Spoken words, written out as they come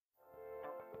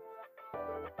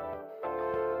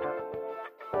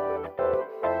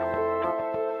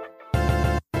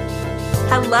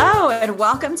Hello, and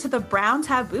welcome to the Brown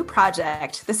Taboo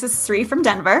Project. This is Sri from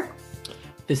Denver.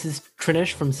 This is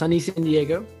Trinish from sunny San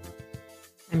Diego.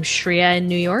 I'm Shreya in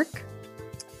New York.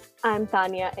 I'm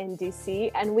Tanya in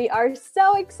DC, and we are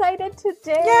so excited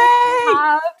today Yay! to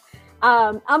have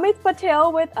Amit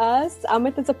Patel with us.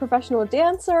 Amit is a professional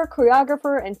dancer,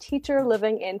 choreographer, and teacher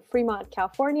living in Fremont,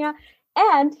 California,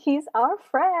 and he's our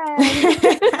friend.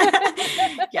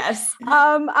 Yes.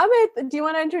 Amit, do you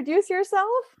want to introduce yourself?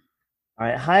 All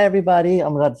right. Hi, everybody. Oh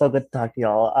my God, so good to talk to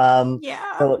y'all.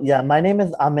 Yeah. My name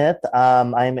is Amit.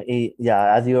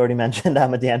 As you already mentioned,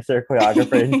 I'm a dancer,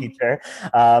 choreographer, and teacher.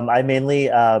 I mainly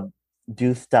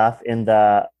do stuff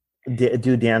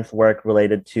do dance work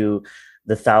related to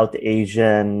the South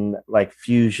Asian, like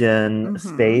fusion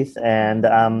space, and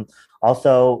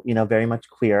also, very much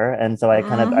queer. And so I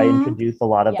I introduce a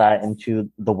lot of that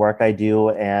into the work I do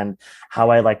and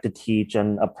how I like to teach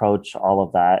and approach all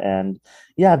of that. And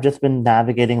yeah, I've just been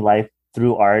navigating life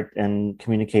through art and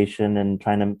communication and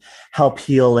trying to help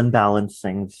heal and balance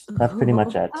things. That's pretty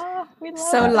much it. We love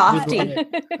So it. lofty.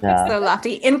 Yeah. So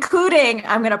lofty, including,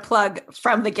 I'm going to plug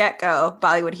from the get-go,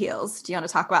 Bollywood Heels. Do you want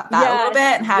to talk about that a little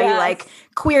bit and how you like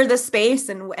queer the space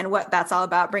and what that's all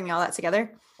about, bringing all that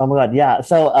together? Oh my God, yeah.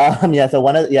 So, I guess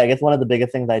one of the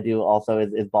biggest things I do also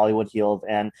is Bollywood Heels,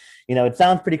 and it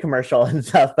sounds pretty commercial and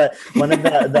stuff, but one of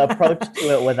the approach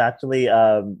to it was actually,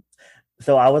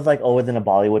 so I was like always in a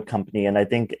Bollywood company, and I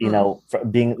think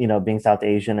being South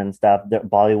Asian and stuff,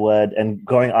 Bollywood and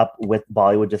growing up with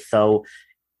Bollywood just so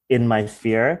in my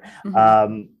sphere.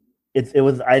 It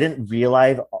was I didn't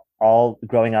realize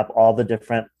growing up all the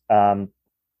different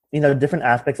different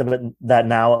aspects of it that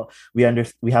now we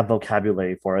have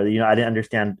vocabulary for. I didn't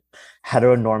understand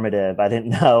heteronormative. I didn't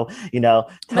know,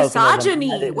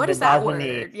 misogyny. What is that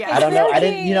word? Yeah. I don't know. I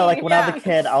didn't, when I was a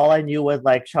kid, all I knew was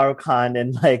like Shah Rukh Khan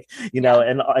and like,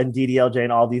 and DDLJ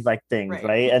and all these like things.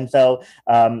 Right. And so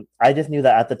I just knew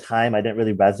that at the time I didn't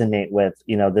really resonate with,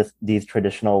 these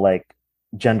traditional like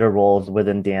gender roles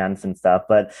within dance and stuff.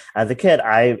 But as a kid,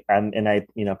 I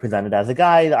presented as a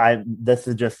guy. This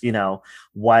is just,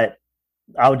 what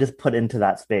I would just put into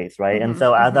that space. Right. And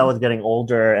so as I was getting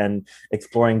older and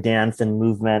exploring dance and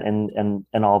movement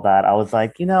and all that, I was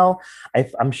like,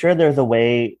 I'm sure there's a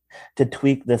way to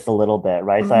tweak this a little bit.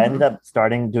 Right. So I ended up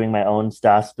doing my own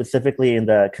stuff, specifically in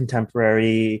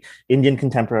the Indian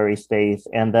contemporary space.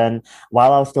 And then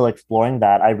while I was still exploring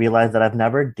that, I realized that I've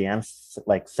never danced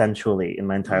like sensually in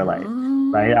my entire life.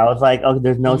 Right. I was like, oh,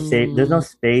 there's no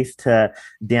space to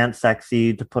dance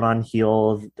sexy, to put on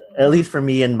heels, at least for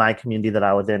me in my community that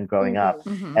I was in growing up.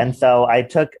 And so I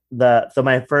took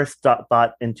my first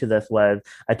thought into this was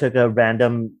I took a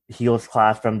random heels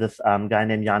class from this guy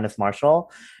named Giannis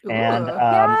Marshall. And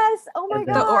yes, oh my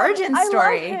God, the origin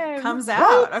story comes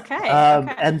out. Okay.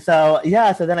 And so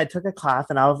then I took a class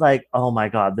and I was like, oh my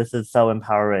God, this is so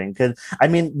empowering. Because I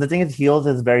mean, the thing is, heels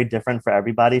is very different for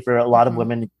everybody. For a lot of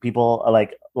women, people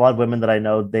like a lot of women that I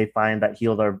know, they find that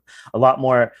heels are a lot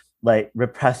more like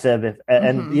repressive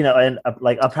and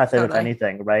oppressive if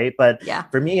anything, right? But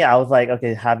for me, I was like,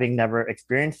 okay, having never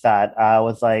experienced that, I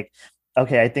was like,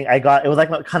 okay, I think it was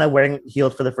like kind of wearing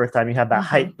heels for the first time. You have that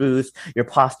height boost, your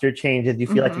posture changes, you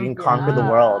feel like you can conquer the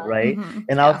world, right?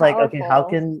 And I was like, okay, how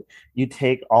can you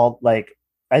take all like,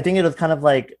 I think it was kind of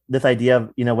like this idea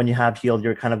of, when you have heels,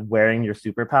 you're kind of wearing your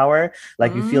superpower.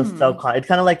 Like you feel so, it's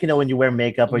kind of like, when you wear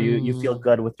makeup or you feel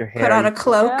good with your hair. Put on a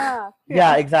cloak.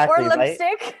 Yeah, exactly. Or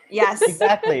lipstick. Yes.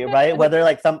 Exactly, right? Whether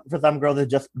like for some girls it's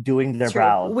just doing their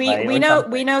brows. We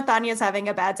know Tanya's having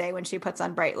a bad day when she puts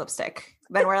on bright lipstick.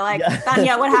 Then we're like,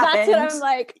 Tanya, what happened? That's what I'm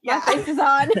like, my face is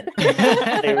on.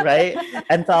 Right?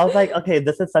 And so I was like, okay,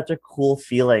 this is such a cool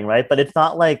feeling, right? But it's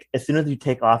not like as soon as you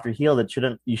take off your heel,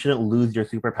 you shouldn't lose your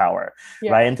superpower,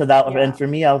 right? And so and for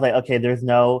me, I was like, okay, there was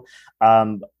no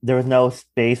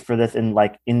space for this in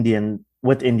like Indian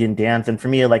dance. And for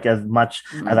me, like as much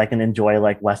as I can enjoy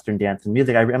like Western dance and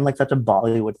music, I'm like such a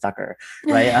Bollywood sucker,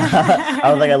 right? I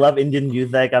was like, I love Indian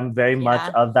music. I'm very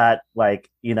much of that, like,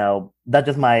 that's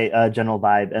just my general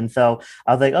vibe. And so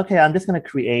I was like, okay, I'm just going to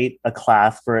create a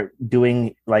class for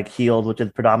doing like heels, which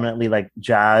is predominantly like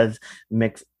jazz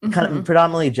mix, kind of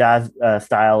predominantly jazz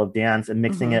style of dance, and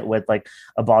mixing it with like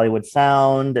a Bollywood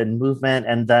sound and movement.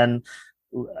 And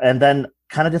then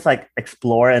kind of just like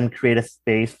explore and create a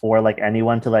space for like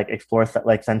anyone to like explore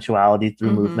like sensuality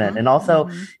through movement. And also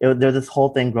there's this whole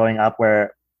thing growing up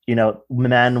where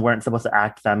men weren't supposed to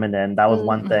act feminine. That was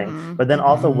one thing. But then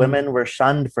also women were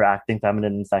shunned for acting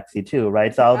feminine and sexy too,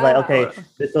 right? So I was like, okay,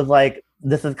 this was like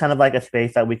this is kind of like a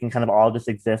space that we can kind of all just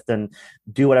exist and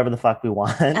do whatever the fuck we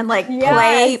want. And like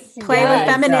play with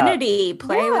femininity,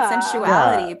 play with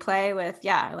sensuality, play with,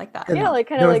 I like that. Yeah, like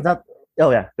kind of like... Oh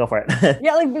yeah, go for it.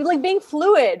 Yeah, like being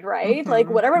fluid, right? Like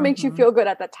whatever makes you feel good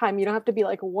at that time. You don't have to be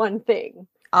like one thing.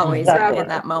 Always in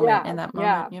that moment.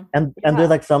 And there's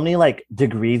like so many like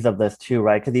degrees of this too,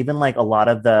 right? Because even like a lot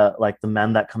of the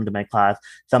men that come to my class,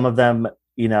 some of them,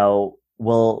 you know,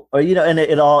 will, or you know, and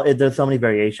there's so many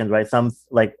variations, right? Some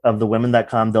like of the women that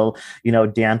come, they'll, you know,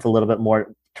 dance a little bit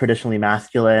more traditionally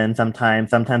masculine. Sometimes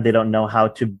they don't know how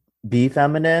to be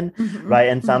feminine, right?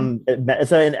 And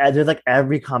there's like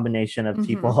every combination of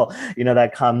people, you know,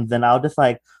 that comes, and I'll just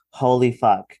like, holy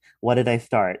fuck, what did I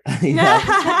start? You know?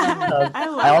 I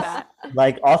love that.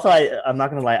 Like, also, I'm not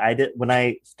gonna lie, when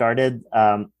I started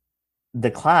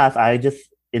the class, I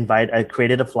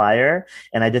created a flyer,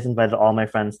 and I just invited all my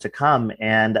friends to come,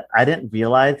 and I didn't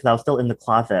realize, because I was still in the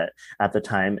closet at the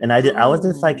time, and I was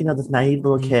just like, you know, this naive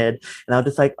little kid, and I was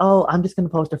just like, oh, I'm just gonna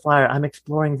post a flyer, I'm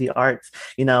exploring the arts,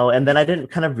 you know, and then I didn't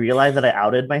kind of realize that I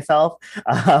outed myself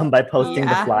by posting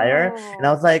the flyer, and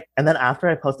I was like, and then after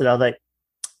I posted, I was like,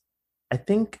 I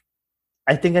think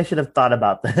I should have thought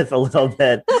about this a little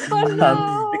bit.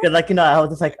 Because, like, you know, I was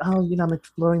just like, oh, you know, I'm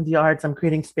exploring the arts, I'm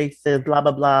creating spaces, blah,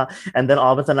 blah, blah. And then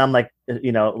all of a sudden I'm like,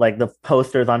 you know, like the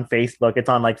posters on Facebook, it's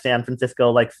on like San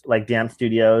Francisco, like dance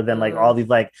studios and like all these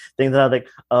like things that I was like,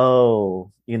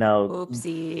 oh, you know.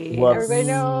 Oopsie. Whoops. Everybody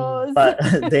knows. But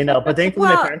they know. But thankfully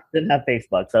my parents didn't have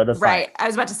Facebook, so that's right. fine. I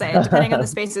was about to say, depending on the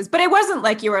spaces. But it wasn't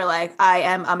like you were like, I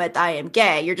am Amit, I am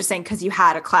gay. You're just saying because you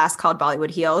had a class called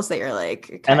Bollywood Heels that you're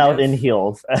like. And I was in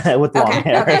heels with long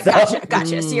hair. Okay,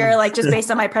 gotcha. So you're like, just based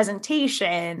on my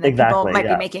presentation, people might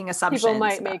be making assumptions. People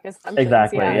might make assumptions.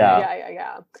 Exactly,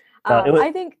 yeah.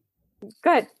 I think,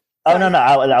 good. Oh, no,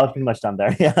 I was pretty much done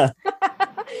there. Yeah.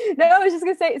 No, I was just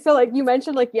going to say, so like you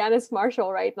mentioned like Yanis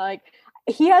Marshall, right? Like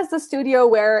he has the studio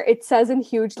where it says in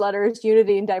huge letters,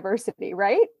 unity and diversity,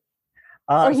 right?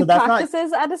 Or he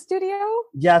practices at a studio?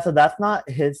 Yeah, so that's not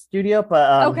his studio,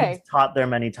 but he's taught there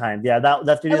many times. Yeah,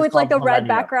 that studio is with like the red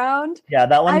background? Yeah,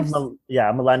 that one's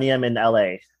Millennium in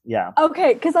LA. Yeah.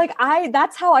 Okay, because like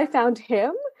that's how I found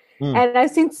him. And I've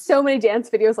seen so many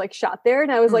dance videos like shot there,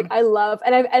 and I was like, I love,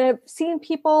 and I've seen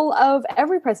people of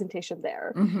every presentation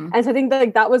there, and so I think that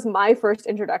like that was my first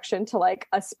introduction to like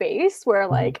a space where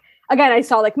like again I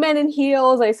saw like men in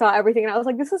heels, I saw everything, and I was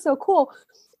like, this is so cool.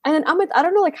 And then Amit, I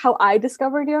don't know like how I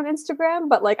discovered you on Instagram,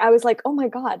 but like I was like, oh my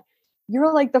god,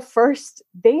 you're like the first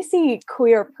Desi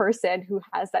queer person who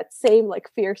has that same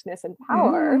like fierceness and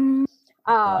power.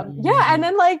 And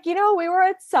then like, you know, we were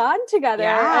at San together.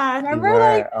 I remember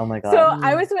like, oh my god. So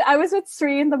I was with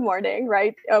Sri in the morning,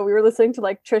 right? We were listening to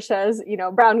like Trisha's, you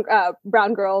know, Brown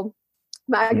Girl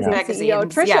magazine CEO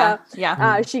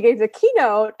Trisha. She gave the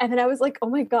keynote, and then I was like, oh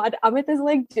my god, Amit is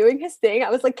like doing his thing. I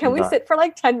was like, can we sit for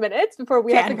like 10 minutes before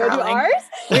we have to go to ours?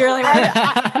 We really were.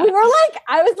 We were like,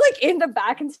 I was like in the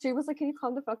back, and Stu was like, can you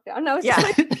calm the fuck down? And I was just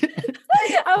like,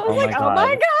 I was like, oh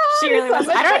my god. She really was.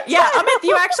 Amit,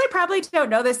 you actually probably don't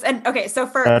know this. And okay, so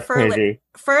for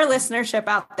listenership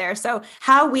out there, so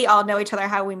how we all know each other,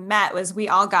 how we met was we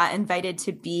all got invited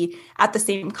to be at the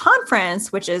same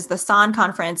conference, which is the SAN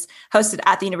conference hosted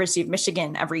at the University of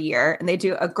Michigan every year. And they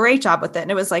do a great job with it. And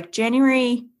it was like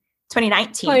January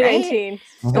 2019, right? It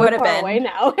would have been away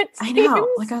now. I know.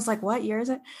 Like I was like, what year is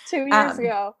it? 2 years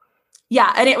ago.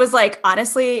 Yeah. And it was like,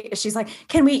 honestly, she's like,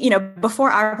 can we, you know,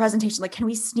 before our presentation, like, can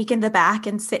we sneak in the back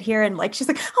and sit here? And like, she's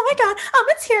like, oh my God,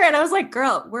 Amit's here. And I was like,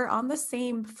 girl, we're on the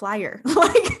same flyer.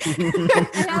 Like, and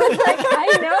I was like, I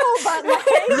know,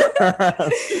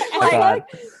 but like,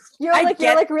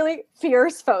 you're like really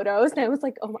fierce photos. And I was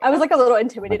like, oh, I was like a little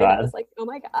intimidated. I was like, oh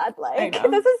my God, like,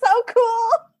 this is so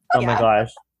cool. Oh my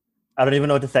gosh. I don't even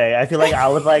know what to say. I feel like I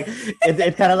was like,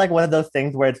 it's kind of like one of those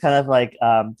things where it's kind of like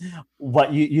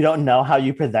what you don't know how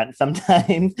you present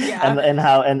sometimes, and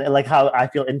how like how I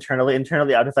feel internally.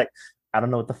 Internally, I was just like, I don't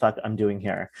know what the fuck I'm doing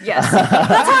here. Yes,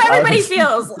 that's how everybody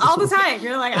feels all the time.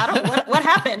 You're like, I don't. What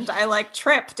happened? I like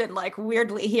tripped and like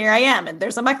weirdly here I am, and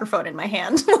there's a microphone in my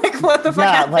hand. Like what the fuck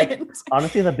happened? Like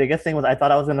honestly, the biggest thing was I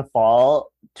thought I was gonna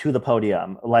fall to the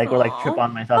podium, like or like trip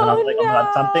on myself, and I was like, oh my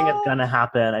God, something is gonna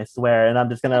happen, I swear, and I'm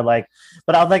just gonna like.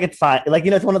 But I was like, it's fine. Like,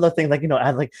 you know, it's one of those things. Like, you know,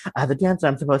 as a dancer,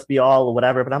 I'm supposed to be all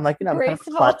whatever, but I'm like, you know, I'm kind of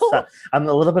klutz. I'm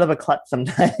a little bit of a klutz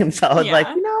sometimes. So I was like,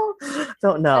 you know,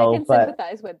 don't know. I can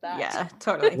sympathize with that. Yeah,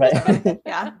 totally. Right.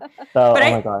 Yeah. So, but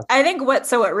my gosh. I think what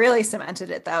really cemented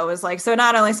it though was like, so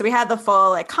not only, so we had the full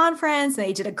like conference,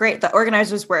 and the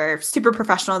organizers were super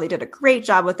professional. They did a great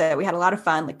job with it. We had a lot of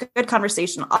fun, like good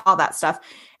conversation, all that stuff.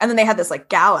 And then they had this like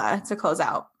gala to close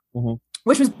out.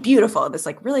 which was beautiful. This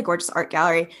like really gorgeous art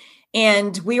gallery.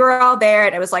 And we were all there,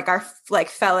 and it was like our like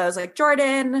fellows, like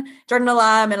Jordan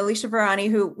Alum, and Alicia Verani,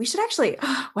 who we should actually.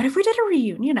 What if we did a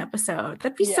reunion episode?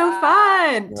 That'd be so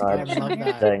fun.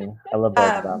 I love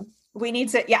that. We need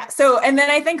to, yeah. So, and then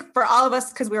I think for all of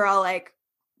us, because we were all like,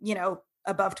 you know,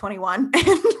 above 21,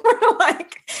 and we're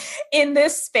like in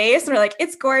this space, and we're like,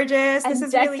 it's gorgeous. And this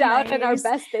is decked really out nice. in our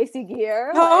best Stacy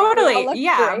gear. Totally, like,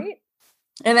 yeah. Great.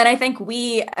 And then I think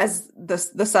we, as the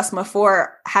SUSMA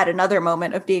 4, had another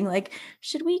moment of being like,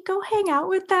 should we go hang out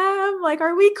with them? Like,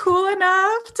 are we cool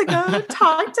enough to go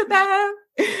talk to them?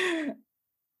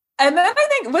 And then I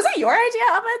think, was it your idea,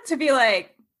 Emma, to be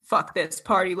like, fuck this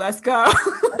party, let's go?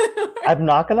 I'm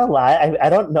not gonna lie, I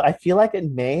don't know. I feel like it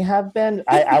may have been.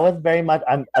 I was very much.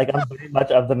 I'm very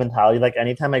much of the mentality. Like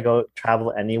anytime I go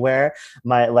travel anywhere,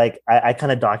 I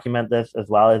kind of document this as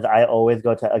well. Is I always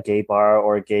go to a gay bar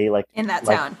or a gay in that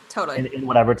town, totally in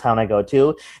whatever town I go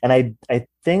to, and I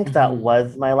think that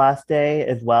was my last day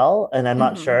as well, and I'm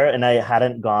not sure, and I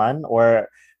hadn't gone or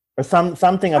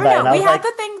something about it. No, we had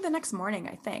the thing the next morning,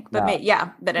 I think. But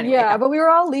but anyway. Yeah, but we were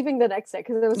all leaving the next day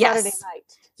because it was Saturday night.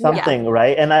 Something,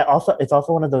 right? And it's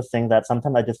also one of those things that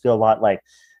sometimes I just feel a lot like,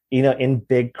 you know, in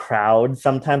big crowds,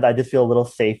 sometimes I just feel a little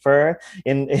safer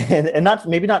and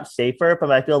not safer,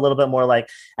 but I feel a little bit more like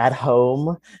at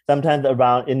home sometimes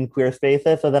around in queer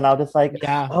spaces. So then I'll just like,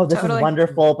 oh, this is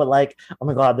wonderful. But like, oh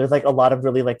my God, there's like a lot of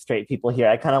really like straight people here.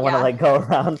 I kind of want to like go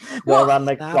around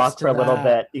like walk for a little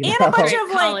bit. And a bunch of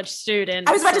like college students.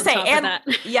 I was about to say, and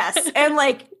yes, and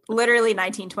like literally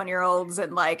 19, 20-year-olds.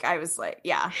 And like, I was like,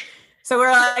 yeah. So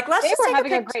we're like, let's just take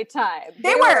having a great time.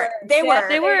 They were,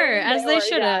 as they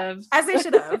should have. As they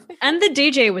should have. And the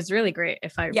DJ was really great,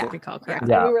 if I recall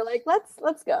correctly. Yeah. We were like,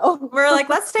 let's go. We're like,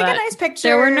 let's take a nice picture.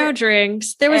 There were no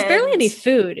drinks. There was barely any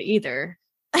food either.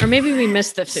 Or maybe we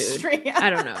missed the food.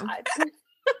 I don't know.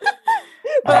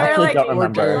 But I actually don't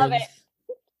remember. Love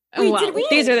it.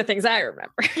 These are the things I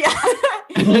remember. Yeah.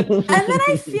 And then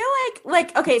I feel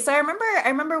like okay, so I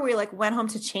remember we like went home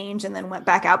to change and then went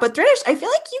back out. But Trish, I feel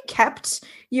like you kept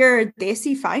your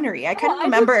Desi finery. I kind of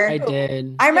remember. I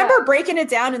did. I remember breaking it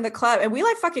down in the club, and we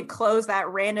like fucking closed that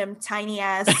random tiny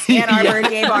ass Ann Arbor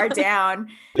gay bar down.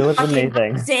 It was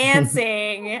amazing.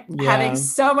 Dancing, having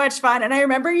so much fun. And I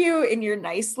remember you in your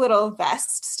nice little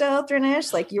vest still,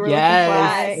 Trinish. Like you were looking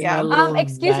fly. Yeah.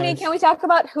 Excuse me, can we talk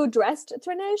about who dressed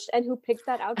Trinish and who picked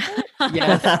that outfit?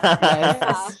 Yes.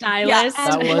 Stylist.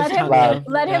 And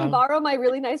let him borrow my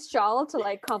really nice shawl to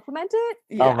like compliment it.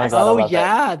 Oh my God. Oh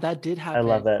yeah, that did happen. I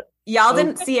love it. Y'all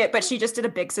didn't see it, but she just did a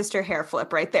big sister hair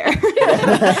flip right there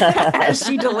as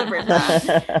she delivered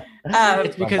that.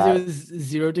 It's because it was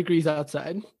 0 degrees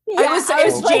outside. Yeah,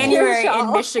 it was January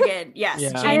in Michigan. Yes,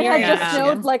 January. And it had just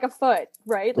snowed like a foot,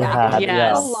 right? Like,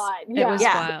 yes. A lot. It was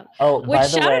wild. Oh, which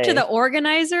shout out to the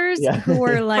organizers who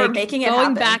were like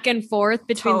going back and forth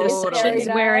between the sessions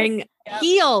wearing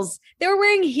heels. They were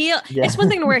wearing heels. Yeah. It's one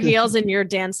thing to wear heels in your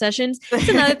dance sessions. It's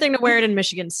another thing to wear it in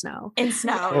Michigan snow. In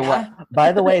snow.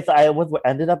 By the way, so I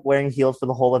ended up wearing heels for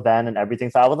the whole event and everything.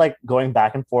 So I was like going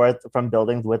back and forth from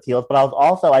buildings with heels. But I was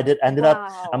also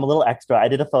I'm a little extra. I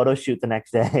did a photo shoot the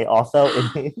next day, also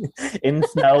in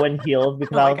snow and heels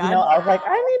because I was like,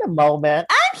 I need a moment.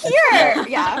 I'm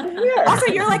here. I'm here. Also,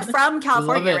 you're like from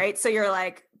California, right? So you're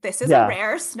like, this is a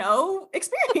rare snow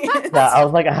experience. Yeah, I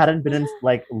was like, I hadn't been in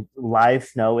like live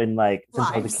snow in like since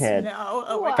I was a kid. Snow.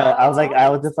 Oh my God. I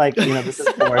was just like, this is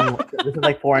foreign. This is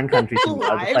like foreign country to me.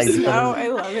 Live like, snow. I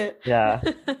love it. Yeah,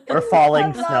 or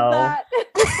falling snow.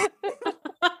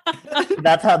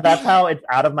 That's how it's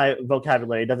out of my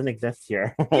vocabulary. It doesn't exist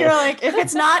here. You're like, if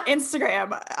it's not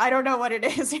Instagram, I don't know what it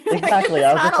is. Exactly.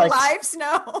 It's not live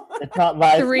snow. It's not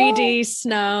live 3D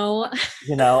snow.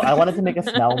 I wanted to make a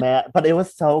snowman, but it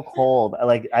was so cold.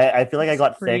 Like I feel like I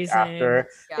got sick after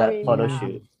that photo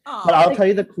shoot. Oh, but I'll tell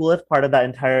you the coolest part of that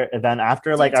entire event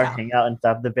after like our hangout and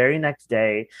stuff. The very next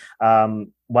day,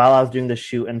 while I was doing the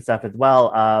shoot and stuff as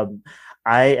well,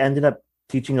 I ended up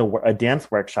teaching a dance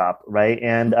workshop, right?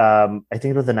 And I think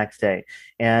it was the next day,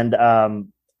 and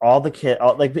all the kids,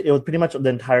 it was pretty much the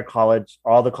entire college,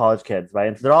 all the college kids, right?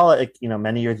 And so they're all like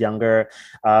many years younger,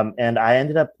 and I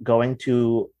ended up going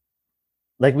to.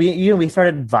 Like we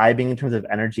started vibing in terms of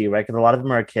energy, right? Because a lot of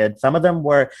them are kids. Some of them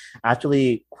were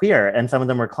actually queer, and some of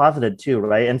them were closeted too,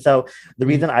 right? And so the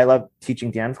reason I love teaching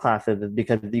dance classes is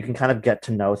because you can kind of get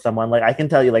to know someone. Like I can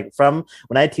tell you, like from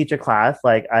when I teach a class,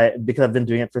 like because I've been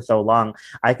doing it for so long,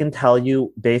 I can tell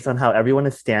you based on how everyone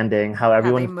is standing, how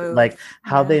everyone like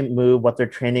how they move, what their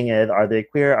training is. Are they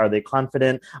queer? Are they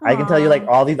confident? Aww. I can tell you like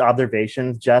all these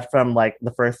observations just from like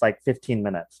the first like 15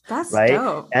 minutes. That's right.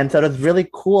 Dope. And so it's really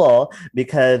cool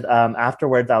because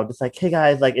afterwards I was just like, hey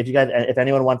guys, like if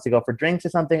anyone wants to go for drinks or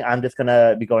something, I'm just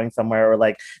gonna be going somewhere, or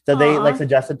like so they like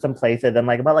suggested some places, and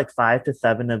like about like 5 to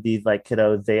 7 of these like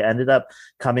kiddos they ended up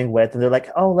coming with, and they're like,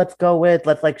 oh,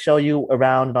 let's like show you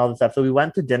around and all this stuff. So we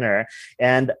went to dinner,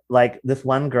 and like this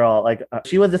one girl, like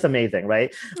she was just amazing,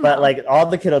 right? But like all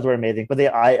the kiddos were amazing, but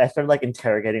I started like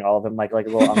interrogating all of them like a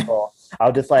little uncle. I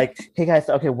was just like, hey guys,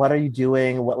 okay, what are you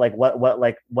doing? What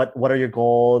are your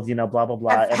goals? You know, blah blah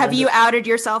blah. Have you outed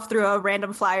yourself through a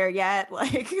random flyer yet?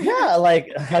 Like yeah,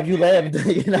 like have you lived?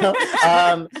 You know,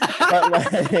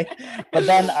 but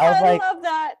then I was like, love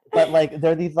that. But like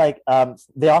there are these like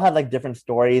they all had like different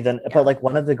stories, and but like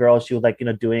one of the girls, she was like, you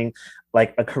know, doing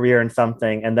like a career in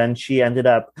something, and then she ended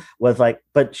up was like,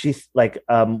 but she's like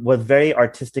was very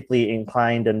artistically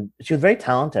inclined, and she was very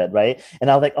talented, right?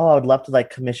 And I was like, oh, I would love to like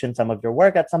commission some of your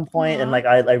work at some point. And like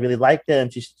I really liked it,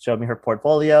 and she showed me her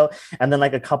portfolio. And then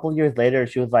like a couple years later,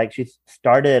 she was like, she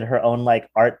started her own like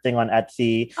art thing on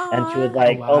Etsy. And she was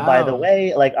like, oh, by the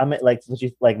way, like I'm like, so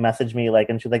she like messaged me like,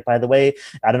 and she was like, by the way,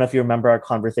 I don't know if you remember our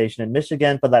conversation in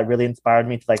Michigan, but that really inspired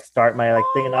me to like start my like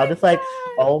thing. And I was just like,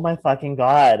 oh my fucking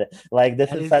God, like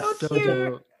this is such so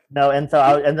cute. No, and so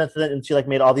and she like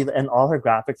made all these, and all her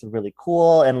graphics are really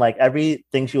cool, and like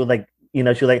everything she was like, you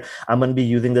know, she was like, I'm going to be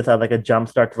using this as like a jump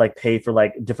start to like pay for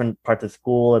like different parts of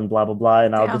school and blah, blah, blah.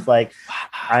 And I was just like,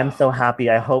 I'm so happy.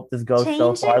 I hope this goes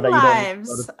so far that you don't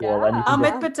go to school. Yeah.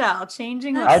 Amit Patel,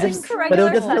 changing lives. But it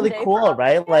was just really cool,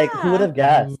 right? Like who would have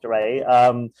guessed, right?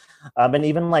 And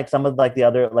even like some of like the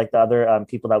other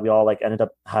people that we all like ended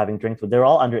up having drinks with, they're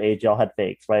all underage. They all had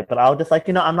fakes, right? But I was just like,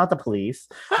 you know, I'm not the police.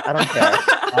 I don't care.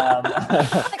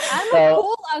 Like, I'm a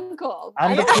cool uncle.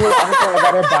 I'm the cool uncle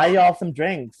that'll buy y'all some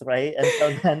drinks, right?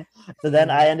 And so then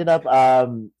I ended up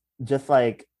just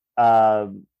like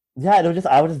yeah, it was just,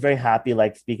 I was just very happy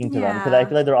like speaking to them, because I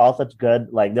feel like they're all such good,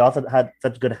 like they also had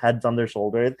such good heads on their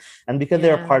shoulders, and because they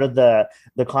were part of the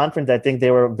conference, I think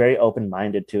they were very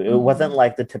open-minded too. It wasn't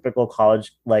like the typical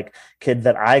college like kids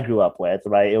that I grew up with,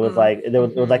 right? It was like it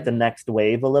was like the next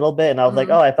wave a little bit, and I was like,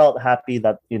 oh, I felt happy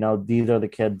that, you know, these are the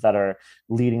kids that are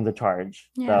leading the charge.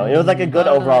 So it was like a good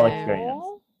overall experience.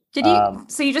 Did you?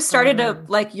 So you just started a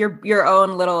like your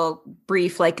own little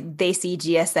brief like Desi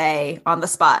GSA on the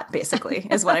spot, basically,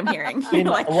 is what I'm hearing. You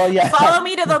know, like, well, yeah. Follow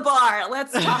me to the bar.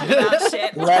 Let's talk about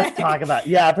shit. Let's talk about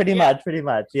pretty much.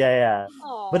 Yeah.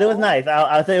 Aww. But it was nice.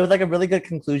 I'll say it was like a really good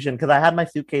conclusion, because I had my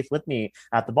suitcase with me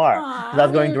at the bar, because I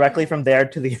was going directly from there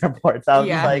to the airport. So I was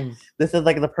just like, this is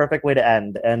like the perfect way to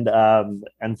end. And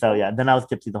so yeah, then I was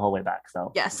tipsy the whole way back.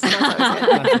 So yes, that's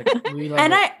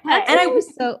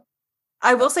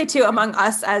I will say too, among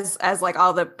us as like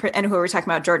all the, and who were talking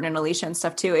about Jordan and Alicia and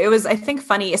stuff too, it was, I think,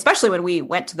 funny, especially when we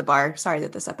went to the bar. Sorry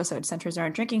that this episode centers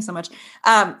around drinking so much.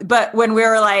 But when we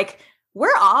were like,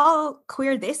 we're all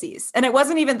queer Desis. And it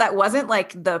wasn't even, that wasn't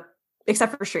like the,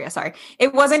 except for Shreya, sorry.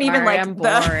 It wasn't even like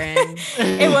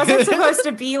it wasn't supposed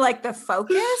to be like the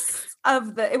focus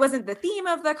of it wasn't the theme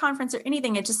of the conference or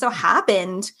anything. It just so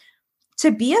happened to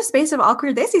be a space of all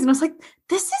queer Desis. And I was like,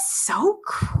 this is so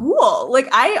cool. Like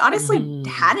I honestly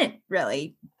hadn't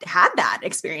really had that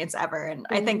experience ever. And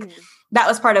I think that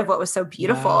was part of what was so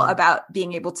beautiful about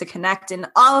being able to connect in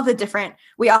all of the different,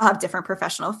 we all have different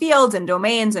professional fields and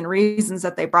domains and reasons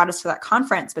that they brought us to that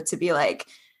conference, but to be like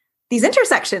these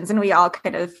intersections, and we all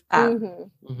kind of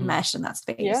meshed in that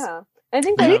space. Yeah. I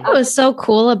think what was so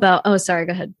cool about, oh, sorry,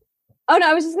 go ahead. Oh no,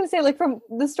 I was just gonna say, like, from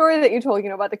the story that you told, you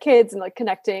know, about the kids and like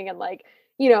connecting and like,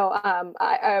 you know,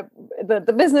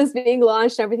 the business being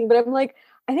launched and everything. But I'm like,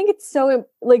 I think it's so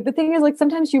like, the thing is, like,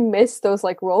 sometimes you miss those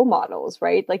like role models,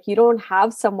 right? Like you don't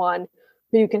have someone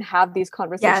who you can have these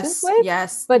conversations with.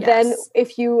 Yes. But then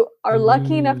if you are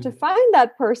lucky enough to find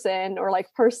that person or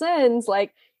like persons,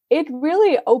 like it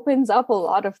really opens up a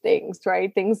lot of things,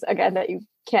 right? Things again that you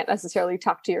can't necessarily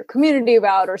talk to your community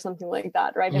about or something like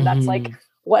that, right? And that's like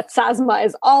what SASMA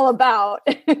is all about.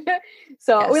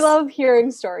 So we love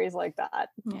hearing stories like that.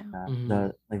 Yeah,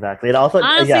 exactly. It also,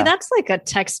 honestly, that's like a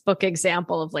textbook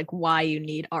example of like why you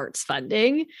need arts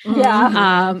funding.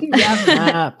 Yeah.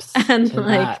 And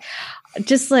like,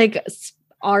 just like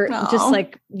art, just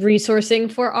like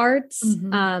resourcing for arts.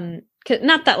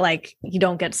 Not that like you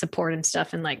don't get support and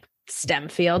stuff and like STEM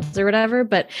fields or whatever,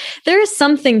 but there is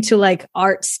something to like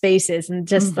art spaces and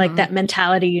just like that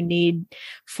mentality you need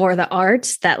for the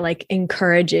arts that like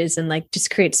encourages and like just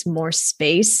creates more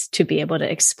space to be able to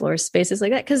explore spaces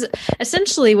like that. Because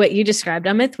essentially what you described,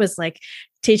 Amit, was like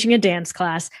teaching a dance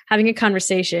class, having a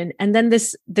conversation, and then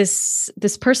this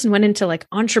person went into like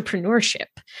entrepreneurship,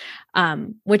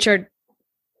 which are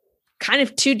kind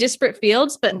of two disparate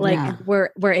fields, but like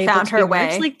we're able found to her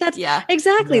way. Like that's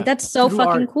exactly. Yeah. That's so through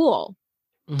fucking art. Cool.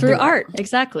 Through art.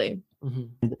 Exactly.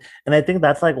 And I think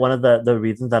that's like one of the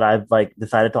reasons that I've like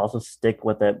decided to also stick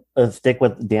with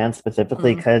dance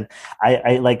specifically, because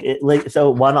I like it. Like,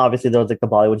 so one, obviously there was like the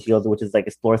Bollywood Heels, which is like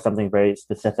explore something very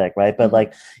specific, right? But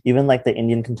like even like the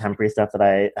Indian contemporary stuff that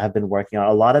I have been working on,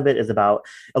 a lot of it is about,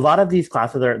 a lot of these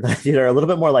classes are a little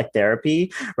bit more like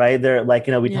therapy, right? They're like,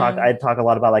 you know, I talk a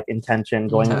lot about like intention,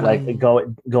 going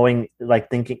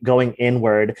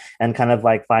inward and kind of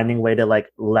like finding a way to like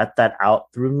let that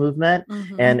out through movement,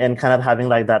 and kind of having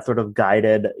like that sort of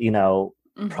guided, you know,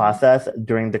 process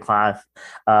during the class.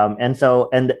 And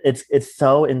it's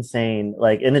so insane.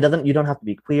 Like, and you don't have to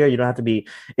be queer. You don't have to be,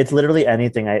 it's literally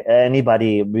anything,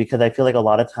 anybody, because I feel like a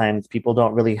lot of times people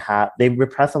don't really they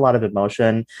repress a lot of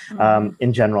emotion,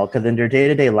 in general, because in your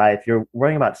day-to-day life, you're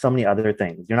worrying about so many other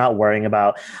things. You're not worrying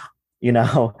about, you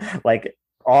know, like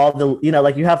all the, you know,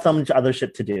 like you have so much other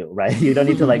shit to do, right? You don't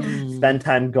need to like spend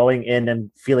time going in and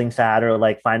feeling sad or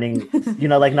like finding, you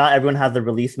know, like not everyone has a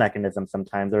release mechanism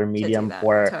sometimes or a medium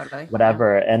for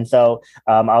whatever. And so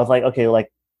I was like, okay,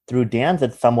 like through dance,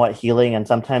 it's somewhat healing, and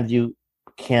sometimes you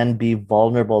can be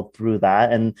vulnerable through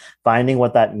that, and finding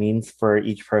what that means for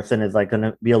each person is like going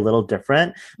to be a little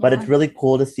different. But it's really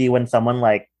cool to see when someone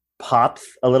like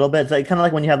pops a little bit. It's like kind of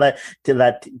like when you have that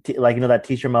like, you know, that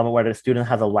teacher moment where the student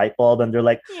has a light bulb and they're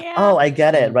like, oh, I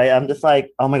get it, right? I'm just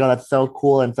like, oh my god, that's so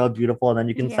cool and so beautiful. And then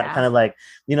you can kind of like,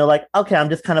 you know, like, okay,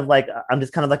 I'm just kind of like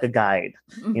a guide,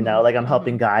 you know, like I'm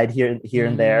helping guide here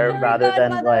and there, rather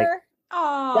than like,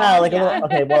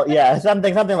 okay, well,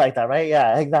 something like that, right?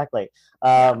 Yeah, exactly.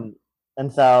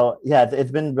 And so,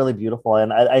 it's been really beautiful.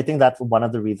 And I think that's one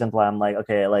of the reasons why I'm like,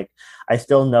 okay, like I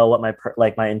still know what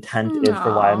my intent is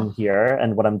for why I'm here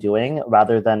and what I'm doing,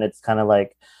 rather than it's kind of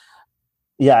like,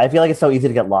 I feel like it's so easy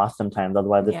to get lost sometimes.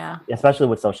 Otherwise, especially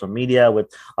with social media,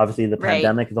 with obviously the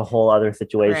pandemic is a whole other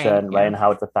situation, right? And how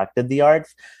it's affected the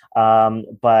arts.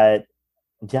 But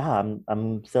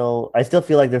I still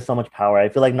feel like there's so much power. I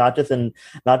feel like not just in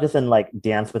like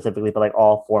dance specifically, but like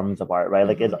all forms of art, right?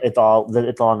 Like it's all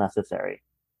necessary.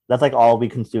 That's like all we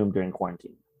consume during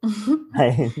quarantine.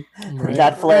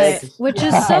 Netflix, which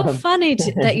is so funny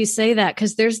that you say that,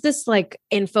 because there's this like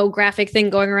infographic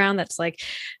thing going around that's like,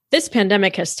 this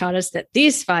pandemic has taught us that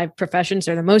these 5 professions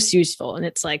are the most useful, and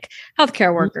it's like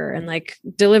healthcare worker and like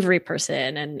delivery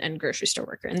person and grocery store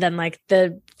worker, and then like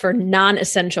for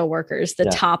non-essential workers, the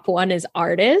top one is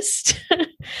artist.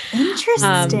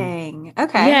 Interesting.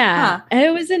 Okay. Yeah, and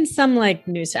it was in some like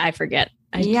news, I forget.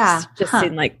 I just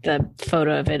seen like the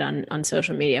photo of it on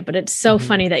social media, but it's so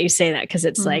funny that you say that, because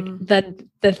it's like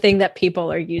the thing that people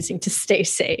are using to stay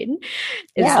sane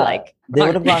is like they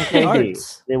would have gone crazy.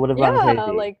 They would have gone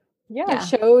crazy. Like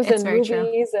shows and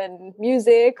movies and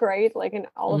music, right? Like, and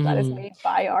all of that is made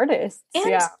by artists.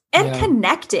 And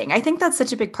connecting. I think that's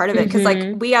such a big part of it, because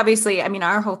like we obviously, I mean,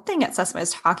 our whole thing at SESMA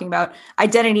is talking about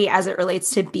identity as it relates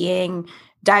to being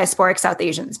diasporic South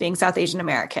Asians, being South Asian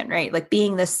American, right? Like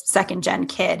being this second gen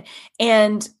kid,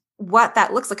 and what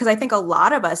that looks like. Because I think a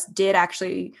lot of us did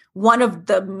actually, one of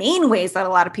the main ways that a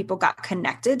lot of people got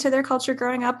connected to their culture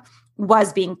growing up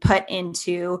was being put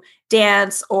into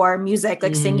dance or music,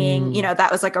 like singing, you know,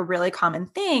 that was like a really common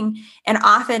thing. And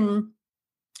often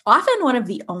one of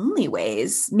the only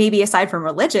ways, maybe aside from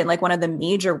religion, like one of the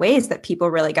major ways that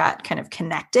people really got kind of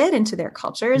connected into their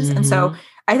cultures. And so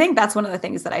I think that's one of the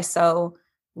things that I so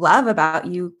love about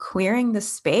you queering the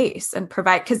space and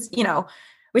provide, because, you know,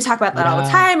 we talk about that all the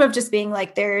time of just being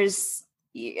like, there's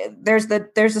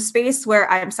a space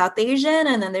where I'm South Asian,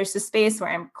 and then there's a space where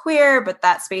I'm queer, but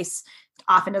that space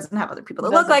often doesn't have other people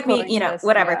that look like me, you know,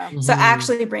 whatever. So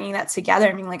actually bringing that together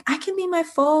and being like, I can be my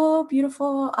full,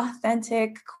 beautiful,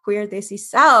 authentic, queer desi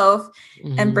self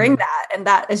and bring that. And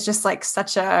that is just like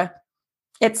such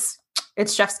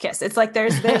it's chef's kiss. It's like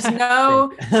there's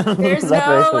no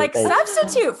like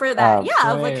substitute for that.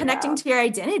 Like connecting to your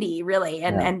identity, really,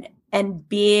 and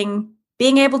being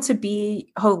able to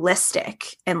be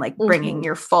holistic and like bringing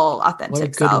your full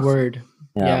authentic self. What a good word.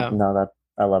 No,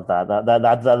 I love that.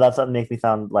 That's what makes me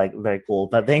sound like very cool.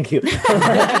 But thank you.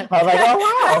 I was like,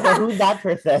 oh wow, who's that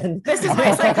person? This is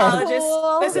my psychologist.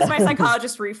 This is my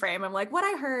psychologist reframe. I'm like, what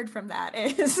I heard from that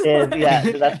is yeah,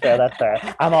 that's fair. That's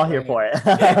fair. I'm all here for it.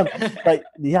 But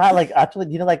yeah, like actually,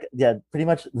 like pretty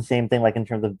much the same thing. Like in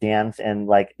terms of dance and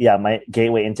like my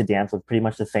gateway into dance was pretty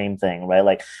much the same thing, right?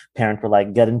 Like parents were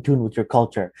like, get in tune with your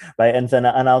culture, right? And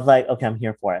I was like, okay, I'm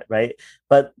here for it, right?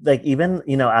 But like even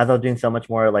as I was doing so much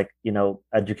more like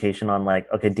education on like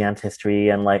dance history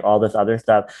and like all this other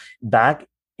stuff back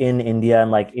in India,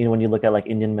 and like when you look at like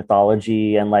Indian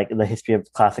mythology and like the history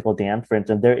of classical dance, for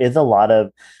instance, there is a lot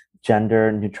of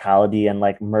gender neutrality and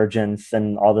like mergence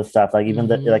and all this stuff. Like even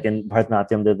like in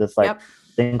Bharatanatyam, there's this like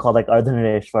thing called like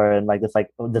Ardhanareshwar, and like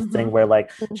this thing where like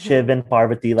Shiv and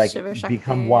Parvati like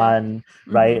become one,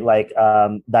 right? Like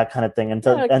that kind of thing. And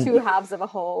so like two halves of a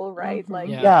whole, right? Like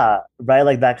right,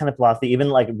 like that kind of philosophy. Even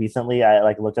like recently I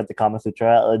like looked at the Kama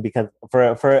Sutra because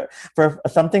for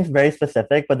something very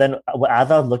specific, but then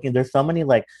as I was looking, there's so many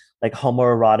like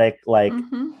homoerotic like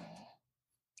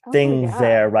things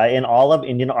there, right? And all of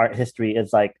Indian art history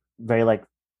is like very like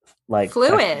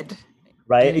fluid.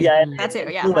 Right. Yeah. That's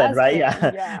it. Yeah. Fluid, right.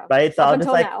 Yeah. Right. So I was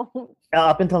just like,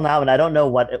 up until now, and I don't know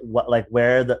what like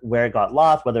where it got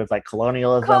lost, whether it's like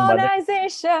colonialism,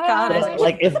 colonization,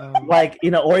 like if like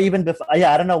or even before.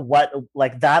 Yeah, I don't know what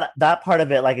like that part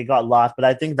of it like it got lost, but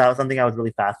I think that was something I was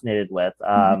really fascinated with.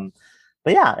 But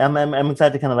yeah, I'm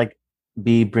excited to kind of like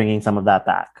be bringing some of that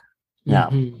back. Yeah,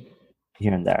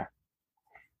 here and there.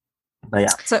 But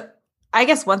yeah. So I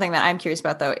guess one thing that I'm curious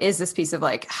about though is this piece of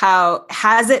like, how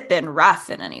has it been rough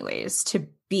in any ways to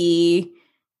be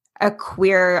a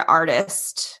queer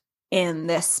artist in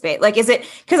this space? Like, is it,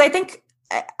 because I think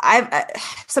I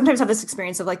sometimes have this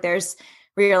experience of like, there's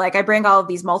where you're like, I bring all of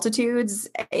these multitudes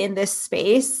in this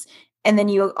space. And then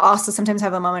you also sometimes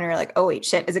have a moment where you're like, oh wait,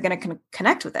 shit, is it going to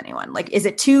connect with anyone? Like, is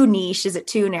it too niche? Is it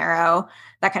too narrow?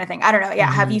 That kind of thing. I don't know.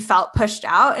 Yeah. Have you felt pushed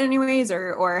out in any ways,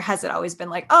 or has it always been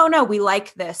like, oh no, we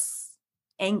like this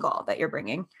angle that you're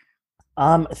bringing?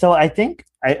 So I think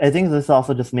this is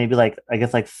also just maybe like, I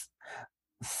guess like,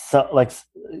 so like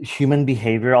human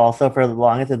behavior also for the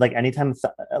longest. Like anytime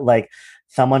like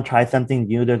someone tries something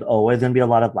new, there's always going to be a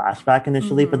lot of lashback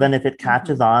initially, but then if it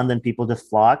catches on, then people just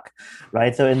flock,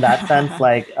 right? So in that sense,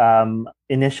 like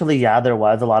initially, there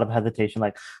was a lot of hesitation,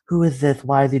 like, who is this?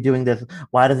 Why is he doing this?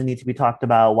 Why does it need to be talked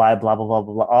about? Why blah blah blah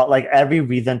blah blah? All, like every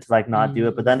reason to like not do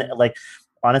it. But then like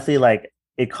honestly, like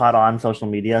it caught on social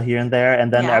media here and there,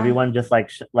 and then everyone just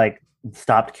like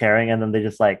stopped caring, and then they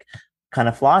just like kind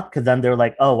of flocked, because then they're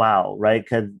like, oh wow, right?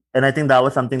 And I think that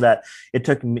was something that it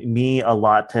took me a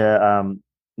lot to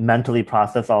mentally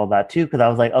process all of that too, because I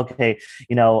was like, okay,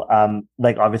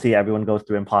 like obviously everyone goes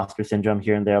through imposter syndrome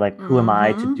here and there, like who am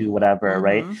I to do whatever,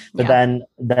 right? But then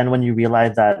when you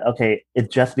realize that, okay,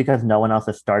 it's just because no one else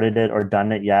has started it or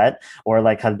done it yet, or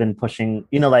like has been pushing,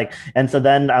 like, and so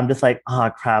then I'm just like,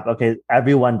 oh crap, okay,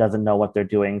 everyone doesn't know what they're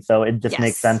doing, so it just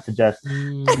makes sense to just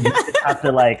you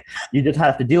just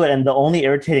have to do it. And the only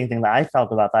irritating thing that I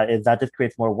felt about that is that just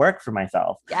creates more work for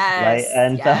myself, right?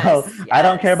 And so I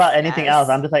don't care about anything else.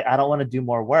 I'm just like, I don't want to do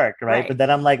more work, right? But then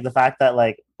I'm like, the fact that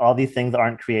like all these things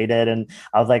aren't created, and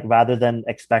I was like, rather than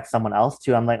expect someone else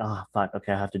to, I'm like, oh fuck,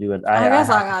 okay, I have to do it. I guess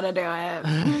I gotta do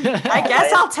it. I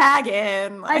guess I'll tag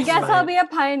in. I guess I'll be a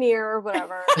pioneer or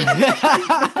whatever.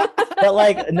 But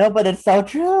like, no, but it's so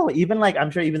true. Even like,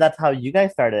 I'm sure even that's how you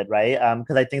guys started, right?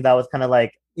 Because I think that was kind of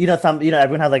like,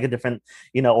 everyone has like a different,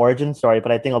 origin story,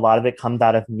 but I think a lot of it comes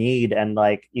out of need, and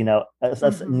like,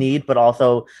 need, but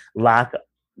also lack.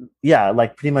 Yeah,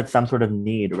 like pretty much some sort of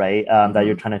need, right? That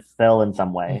you're trying to fill in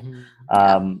some way.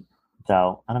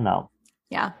 So I don't know.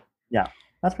 Yeah,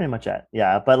 that's pretty much it.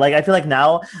 Yeah, but like I feel like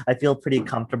now I feel pretty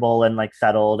comfortable and like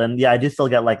settled, and I do still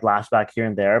get like lashback here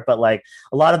and there, but like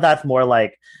a lot of that's more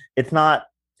like it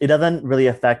doesn't really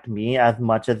affect me as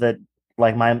much as it,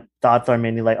 like my thoughts are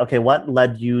mainly like, okay, what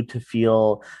led you to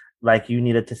feel like you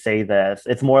needed to say this?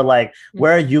 It's more like,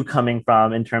 where are you coming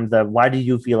from in terms of why do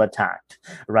you feel attacked,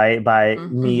 right, by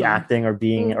me acting or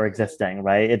being or existing,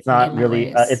 right? It's not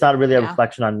really a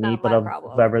reflection on me, but of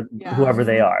whoever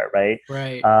they are, right?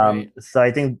 So I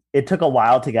think it took a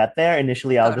while to get there.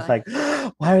 Initially I was just like,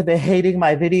 why are they hating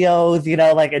my videos,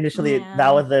 like initially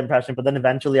that was the impression, but then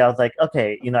eventually I was like,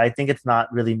 okay, I think it's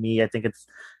not really me. I think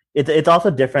it's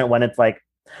also different when it's like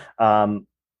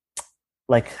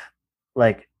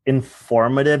like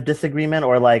informative disagreement,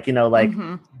 or like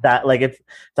that, like if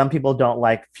some people don't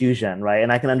like fusion, right,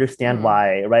 and I can understand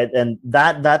why, right, and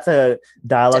that's a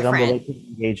dialogue I'm willing to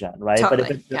engage in, right? Totally.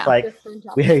 But if it's just like,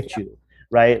 we hate you,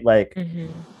 right? Like,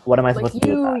 what am I supposed to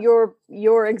do with that?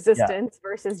 Your existence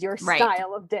versus your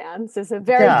style of dance is a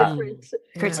very different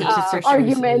critique,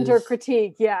 argument or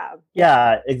critique.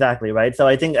 Yeah, exactly, right? So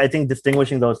I think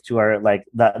distinguishing those two are like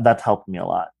that's helped me a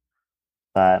lot.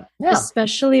 But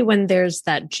especially when there's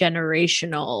that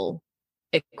generational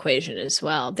equation as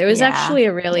well. There was actually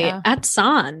a really at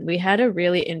San, we had a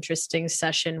really interesting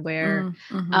session where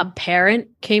a parent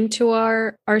came to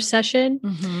our session,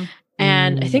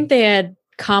 and I think they had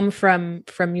come from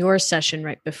your session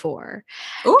right before.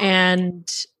 Ooh. And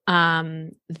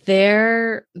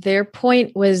their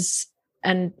point was,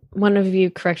 and one of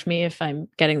you correct me if I'm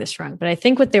getting this wrong, but I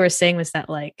think what they were saying was that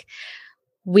like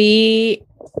we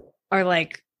are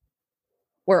like,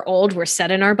 we're old, we're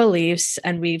set in our beliefs,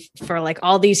 and we've for like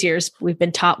all these years we've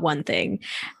been taught one thing,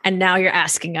 and now you're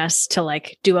asking us to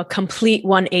like do a complete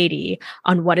 180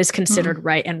 on what is considered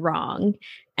right and wrong.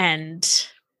 And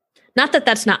not that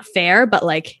that's not fair, but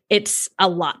like it's a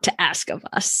lot to ask of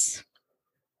us.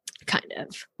 Kind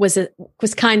of was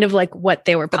kind of like what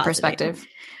they were positing. The perspective,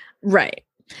 right?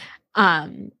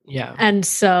 And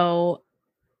so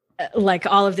like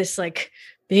all of this like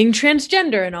being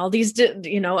transgender and all these,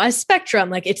 a spectrum,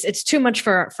 like it's too much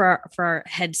for our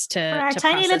heads to our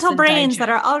tiny little brains that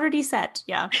are already set.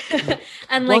 Yeah.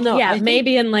 And like,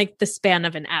 maybe in like the span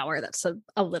of an hour, that's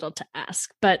a little to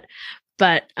ask, but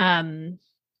go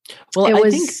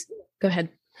ahead.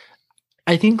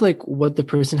 I think like what the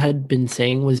person had been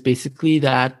saying was basically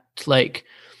that like,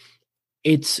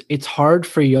 it's hard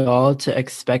for y'all to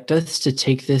expect us to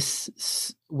take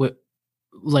this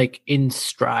like in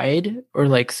stride or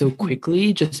like so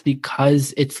quickly, just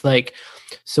because it's like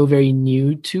so very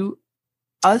new to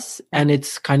us, and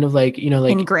it's kind of like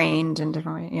like ingrained in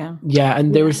different way.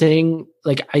 And they were saying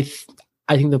like I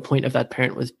think the point of that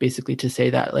parent was basically to say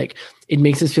that like it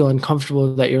makes us feel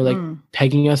uncomfortable that you're like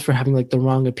pegging us for having like the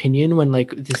wrong opinion when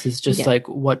like this is just like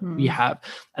what we have.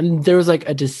 And there was like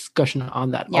a discussion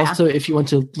on that. Also, if you want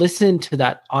to listen to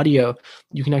that audio,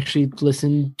 you can actually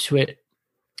listen to it.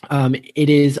 It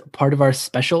is part of our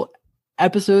special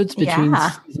episodes between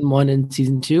season 1 and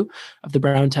season 2 of the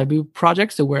Brown Taboo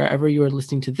Project. So wherever you are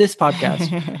listening to this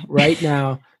podcast right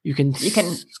now, you can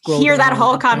hear that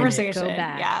whole conversation.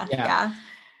 Yeah.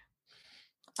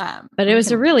 But it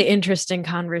was a really interesting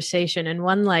conversation, and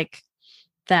one like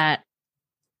that.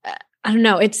 I don't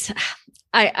know. It's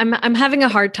I'm having a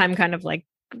hard time kind of like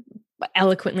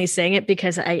eloquently saying it,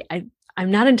 because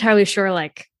I'm not entirely sure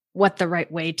like what the right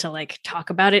way to like talk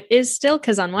about it is still.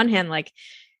 Cause on one hand, like,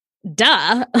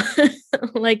 duh,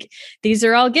 like these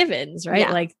are all givens, right?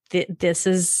 Yeah. Like this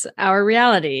is our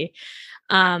reality.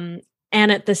 And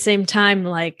at the same time,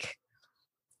 like,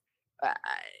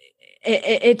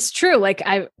 it's true. Like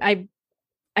I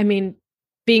mean,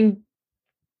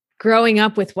 growing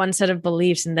up with one set of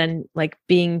beliefs and then like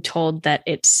being told that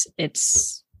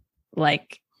it's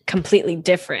like completely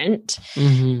different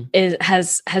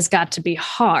has got to be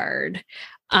hard.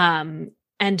 And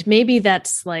maybe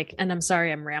that's like, and I'm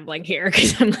sorry, I'm rambling here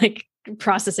because I'm like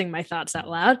processing my thoughts out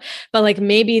loud, but like,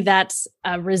 maybe that's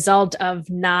a result of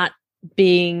not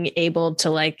being able to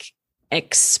like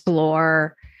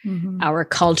explore our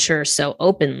culture so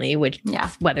openly, which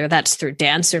whether that's through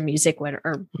dance or music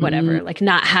or whatever, like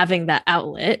not having that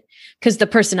outlet, because the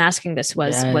person asking this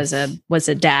was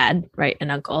a dad, right?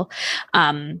 An uncle.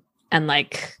 And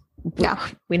like,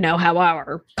 we know how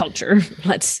our culture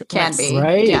can be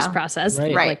right process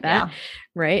like that.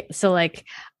 Right. So like,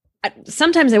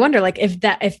 sometimes I wonder like if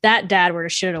that dad were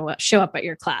to show up at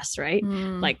your class, right?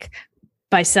 Like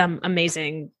by some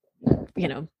amazing,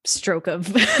 stroke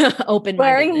of open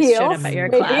wearing heels, showed up at your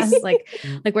class, like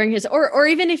wearing heels, or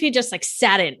even if you just like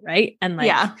sat in, right, and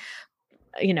like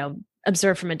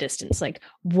observe from a distance, like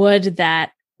would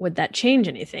that change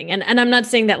anything? And I'm not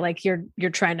saying that like you're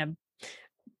trying to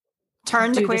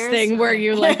turn do this thing where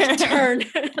you like turn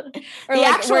or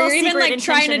like where you're even like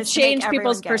trying to change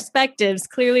people's perspectives.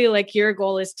 Clearly, like your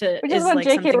goal is like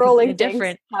J.K. Rowling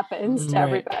different happens to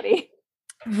everybody.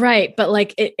 Right. But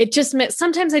like, it just,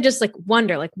 sometimes I just like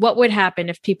wonder, like what would happen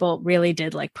if people really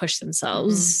did like push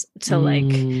themselves to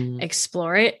like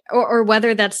explore it, or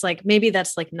whether that's like, maybe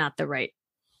that's like not the right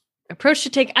approach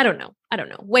to take. I don't know.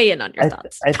 Weigh in on your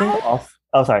thoughts. I think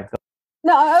sorry.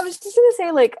 No, I was just going to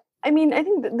say like, I mean, I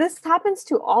think this happens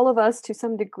to all of us to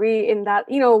some degree in that,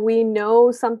 we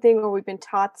know something or we've been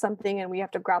taught something and we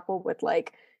have to grapple with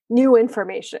like new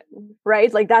information,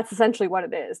 right? Like that's essentially what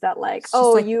it is, that like,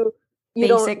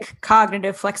 basic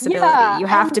cognitive flexibility. You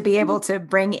have to be able to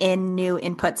bring in new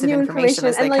inputs of information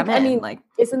as they come in. I mean,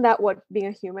 isn't that what being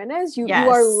a human is? You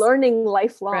are learning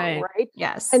lifelong, right?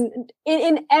 Yes. And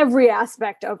in every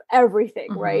aspect of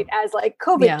everything, right? As like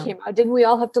COVID came out, didn't we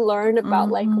all have to learn about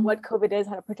like what COVID is,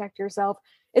 how to protect yourself?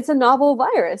 It's a novel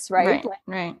virus, right?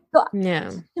 Right. So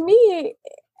to me,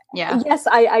 yes,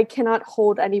 I cannot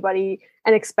hold anybody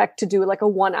and expect to do like a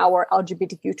 1 hour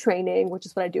LGBTQ training, which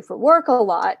is what I do for work a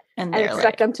lot, and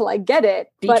expect them to like get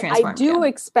it. But I do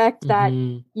expect that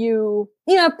you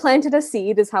planted a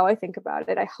seed is how I think about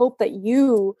it. I hope that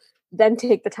you then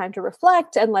take the time to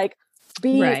reflect and like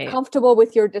be comfortable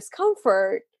with your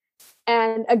discomfort.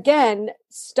 And again,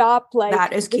 stop like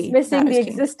dismissing the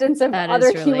existence of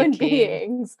other human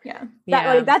beings.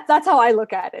 That's how I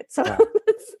look at it. So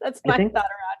that's my thought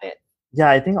around it. Yeah,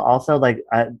 I think also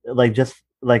just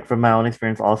from my own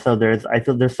experience, also I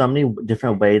feel there's so many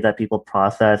different ways that people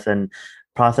process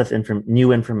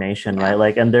new information, right?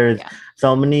 Like, and there's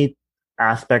so many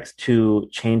aspects to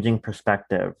changing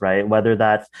perspective, right? Whether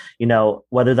that's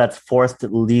forced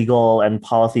legal and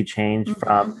policy change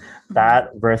from that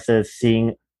versus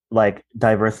seeing like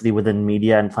diversity within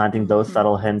media and planting those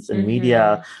subtle hints in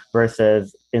media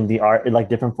versus in the art, like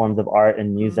different forms of art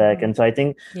and music. And so I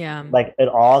think like it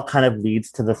all kind of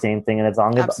leads to the same thing. And as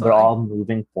long as they're all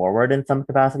moving forward in some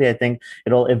capacity, I think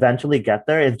it'll eventually get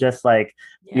there. It's just like,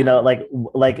 like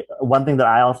one thing that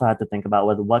I also had to think about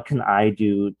was what can I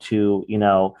do to,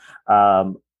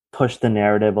 push the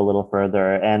narrative a little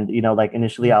further. And like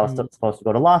initially I was supposed to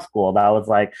go to law school. That was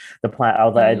like the plan. I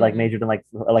was I like majored in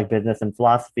like business and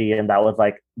philosophy, and that was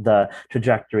like the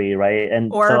trajectory, right? And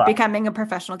becoming a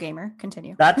professional gamer.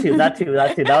 Continue. That too. That's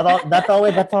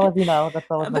always that's always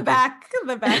the back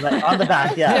like, on the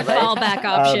back, yeah. The fallback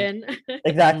option.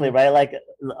 Exactly, right? Like,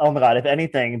 oh my god, if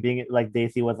anything, being like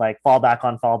Daisy was like fallback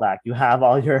on fallback. You have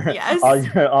all your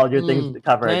all your things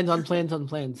covered. Plans on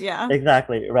plans. Yeah.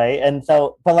 Exactly, right? And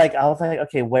so but like I was like,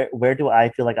 okay, where do I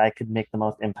feel like I could make the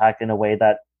most impact in a way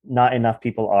that not enough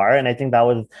people are? And I think that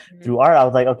was through art. I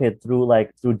was like, okay, through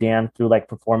dance, through like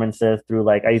performances, through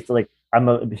like I used to like I'm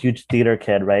a huge theater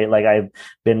kid, right? Like I've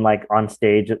been like on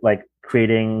stage like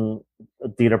creating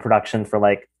theater productions for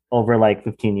like over like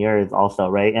 15 years also,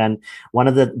 right? And one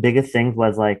of the biggest things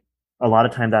was like a lot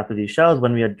of times after these shows,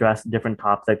 when we address different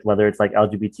topics, whether it's like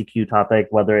LGBTQ topic,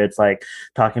 whether it's like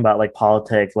talking about like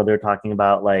politics, whether we're talking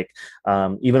about like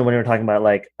even when we were talking about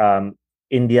like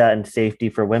India and safety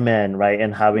for women, right?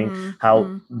 And having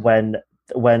when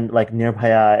like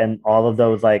Nirbhaya and all of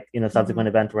those like subsequent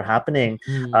events were happening,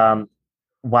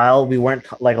 while we weren't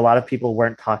like a lot of people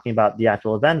weren't talking about the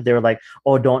actual event, they were like,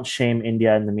 oh, don't shame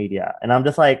India in the media. And I'm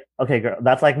just like, okay, girl,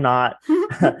 that's like not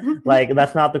like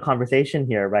that's not the conversation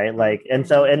here, right? Like, and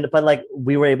so but like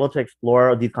we were able to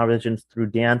explore these conversations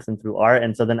through dance and through art.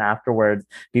 And so then afterwards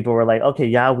people were like, okay,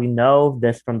 yeah, we know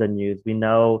this from the news, we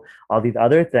know all these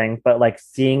other things, but like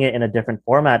seeing it in a different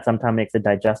format sometimes makes it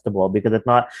digestible because it's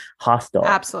not hostile.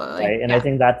 Absolutely. Right. And I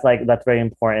think that's very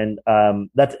important.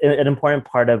 That's an important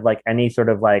part of like any sort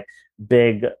of like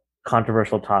big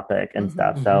controversial topic and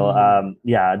stuff. So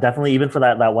yeah, definitely even for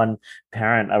that one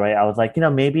parent, right, I was like,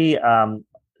 maybe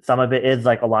some of it is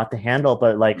like a lot to handle,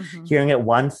 but like hearing it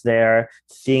once there,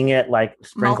 seeing it like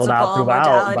sprinkled out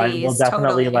throughout will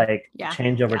definitely like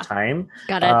change over time.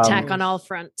 Gotta attack on all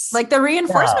fronts. Like the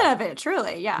reinforcement of it,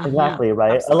 truly. Yeah. Exactly,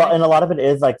 right. A lot of it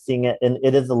is like seeing it, and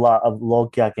it is a lot of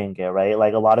logya genge, right?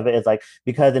 Like a lot of it is like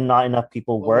because not enough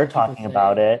people were talking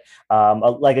about it.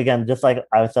 Like again, just like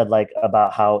I said, like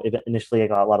about how initially I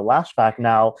got a lot of lashback.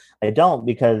 Now I don't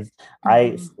because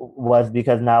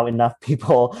because now enough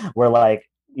people were like,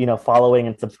 following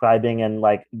and subscribing and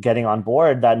like getting on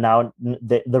board that now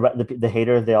the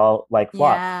haters, they all like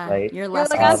flock, right? You're less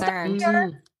concerned.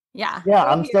 Yeah,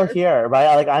 I'm still here,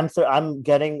 right? Like I'm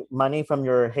getting money from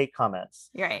your hate comments,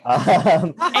 right?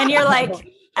 And you're like,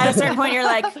 at a certain point, you're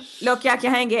like, Lokya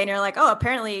Kyahenge, and you're like, oh,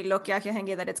 apparently Lokya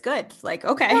Kyahenge, that it's good. Like,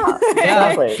 okay,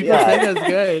 exactly. That's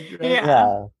good. Right?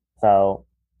 Yeah. So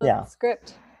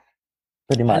script.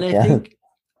 Pretty much. And I think.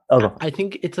 I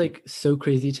think it's like so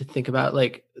crazy to think about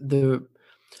like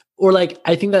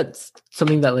I think that's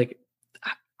something that like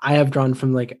I have drawn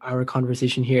from like our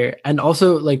conversation here, and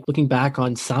also like looking back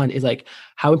on San is like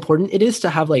how important it is to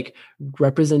have like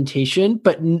representation,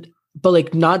 but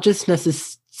like not just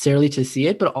necessarily to see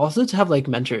it, but also to have like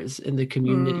mentors in the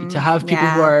community, to have people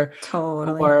who are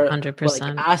 100%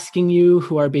 like, asking you,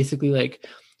 who are basically like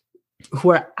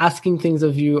who are asking things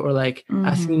of you, or like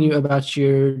asking you about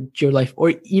your life,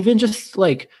 or even just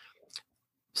like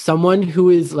someone who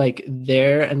is like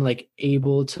there and like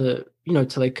able to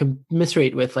to like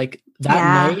commiserate with like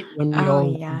that night when we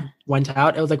all went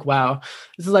out, it was like, wow,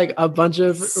 this is like a bunch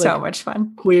of so much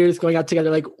fun queers going out together.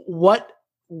 Like what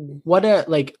a,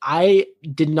 like, I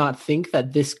did not think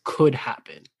that this could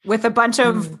happen. With a bunch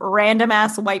of random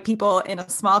ass white people in a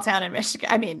small town in Michigan.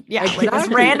 I mean, like this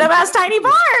random ass tiny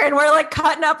bar, and we're like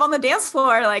cutting up on the dance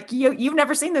floor. Like you've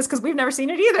never seen this because we've never seen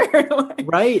it either.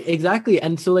 Right, exactly.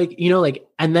 And so like, like,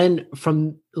 and then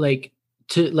from like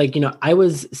to like, I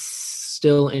was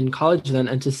still in college then,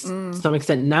 and to some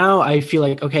extent now I feel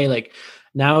like, okay, like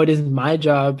now it is my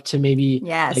job to maybe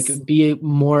like be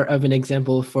more of an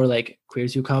example for like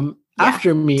queers who come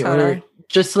after me, or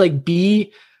just like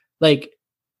be like,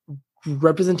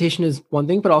 representation is one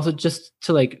thing, but also just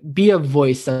to like be a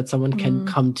voice that someone can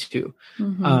come to.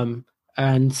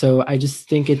 And so I just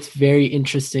think it's very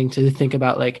interesting to think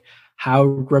about like how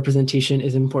representation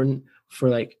is important for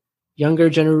like younger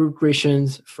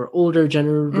generations, for older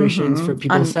generations, for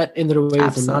people set in their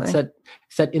ways and not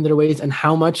set in their ways, and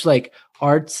how much like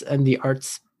arts and the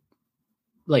arts,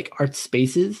 like art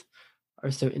spaces,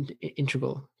 are so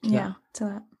integral to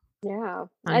that. Yeah.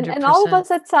 And all of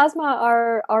us at SASMA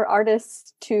are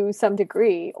artists to some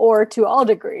degree, or to all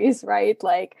degrees, right?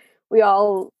 Like we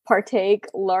all partake,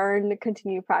 learn,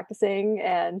 continue practicing.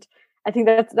 And I think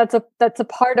that's a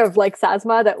part of like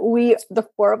SASMA that the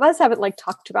four of us haven't like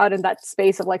talked about in that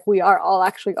space of like, we are all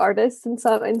actually artists in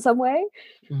some way.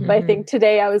 But I think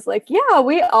today I was like, yeah,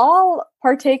 we all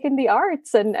partake in the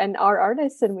arts and are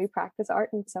artists, and we practice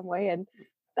art in some way. And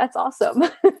that's awesome.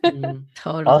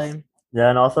 Totally. Yeah,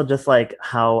 and also just like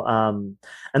how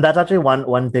and that's actually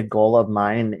one big goal of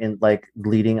mine in like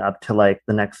leading up to like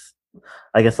the next,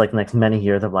 I guess, like next many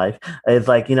years of life, is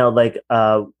like, like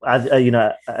as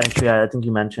actually I think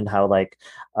you mentioned how like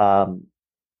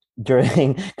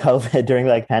during COVID, during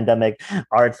like pandemic,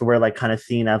 arts were like kind of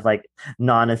seen as like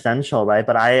non-essential, right?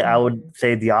 But I would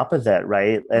say the opposite,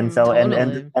 right? And so and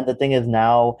the thing is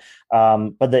now,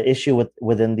 but the issue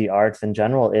within the arts in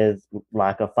general is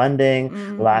lack of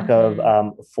funding, lack of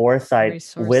foresight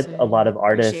resources, with a lot of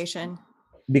artists.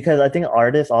 Because I think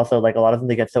artists also, like a lot of them,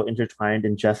 they get so intertwined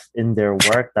in their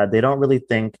work that they don't really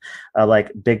think like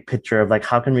big picture of like,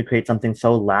 how can we create something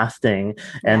so lasting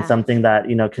and something that,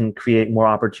 can create more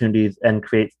opportunities and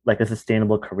create like a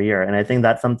sustainable career. And I think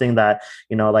that's something that,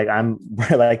 like I'm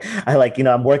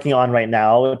working on right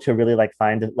now to really like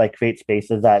create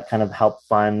spaces that kind of help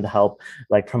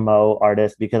like promote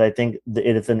artists, because I think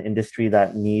it is an industry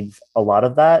that needs a lot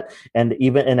of that. And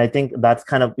I think that's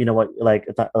kind of, what like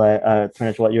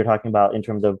what you're talking about in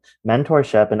terms of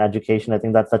mentorship and education. I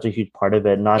think that's such a huge part of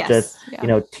it, not just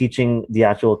teaching the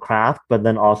actual craft, but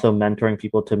then also mentoring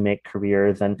people to make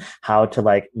careers and how to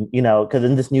like, because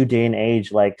in this new day and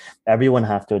age, like everyone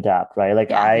has to adapt, right?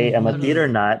 Like I am a theater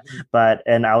nut,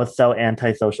 and I was so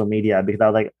anti-social media because I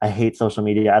was like, I hate social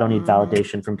media. I don't need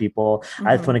validation from people.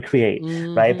 I just want to create,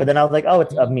 right? But then I was like, oh,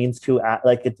 it's a means to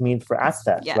it's means for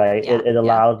access, right? It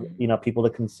allows people to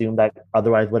consume that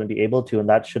otherwise wouldn't be able to, and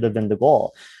that should have been the goal.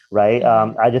 Right.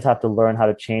 I just have to learn how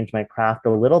to change my craft a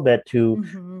little bit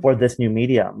for this new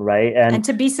medium. Right. And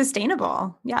to be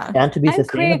sustainable. Yeah. And to be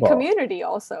sustainable. Create community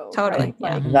also. Totally.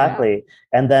 Right? Exactly.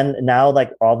 And then now,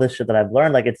 like all this shit that I've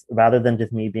learned, like it's rather than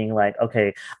just me being like,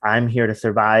 okay, I'm here to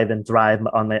survive and thrive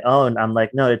on my own. I'm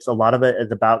like, no, it's a lot of it is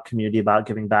about community, about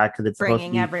giving back, because it's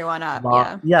bringing everyone up.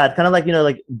 Yeah. It's kind of like,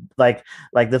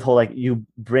 like this whole, like you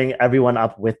bring everyone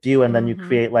up with you, and then you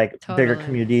create like bigger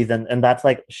communities. And that's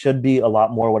like, should be a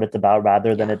lot more what it's about,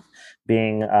 rather than it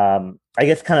being, I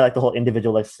guess kind of like the whole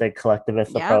individualistic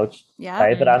collectivist approach,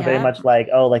 right? But I'm very much like,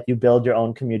 oh, like you build your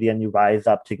own community and you rise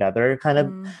up together kind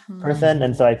of person.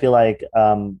 And so I feel like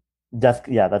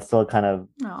that's still kind of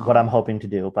what I'm hoping to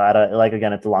do. But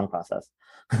again, it's a long process.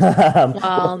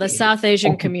 Well, the South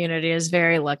Asian community is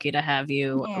very lucky to have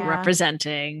you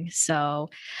representing.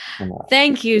 So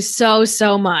thank you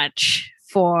so much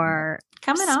for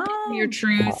coming on, your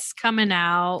truths, coming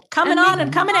out,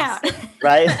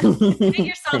 right? Make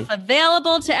yourself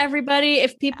available to everybody.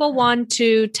 If people want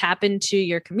to tap into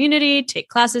your community, take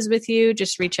classes with you,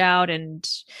 just reach out and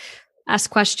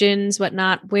ask questions,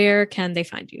 whatnot. Where can they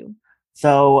find you?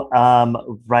 So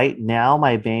right now,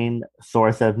 my main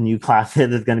source of new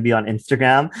classes is going to be on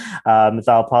Instagram.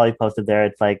 So I'll probably post it there.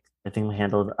 It's like, I think my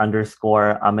handle is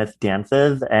 _Amit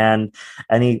Dances, and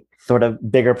any sort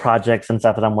of bigger projects and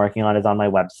stuff that I'm working on is on my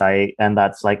website, and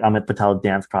that's like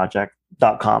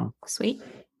amitpateldanceproject.com. Sweet.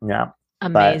 Yeah.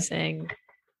 Amazing. But,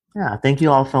 yeah, thank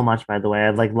you all so much, by the way.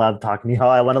 I've like loved talking to you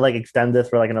all. I want to like extend this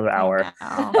for like another hour.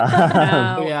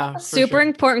 Yeah, super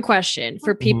important question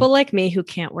for people like me who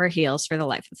can't wear heels for the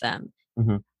life of them.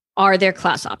 Are there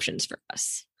class options for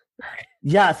us?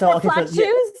 Yeah, so flat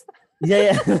shoes?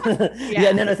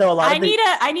 Yeah. No. So a lot. I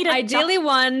need ideally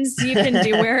ones you can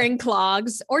do wearing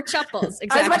clogs or chappals. Exactly.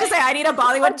 I was about to say I need a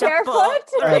Bollywood chappal.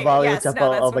 Bollywood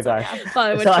chappal. Oh my gosh.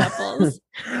 Bollywood chappals.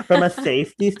 From a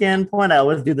safety standpoint, I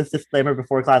always do this disclaimer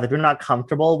before class. If you're not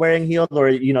comfortable wearing heels, or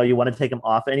you want to take them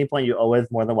off at any point, you're always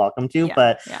more than welcome to.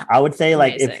 But I would say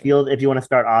like if you want to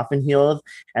start off in heels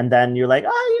and then you're like,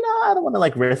 I don't want to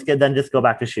like risk it, then just go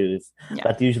back to shoes.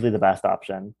 That's usually the best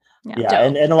option.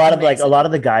 And a lot of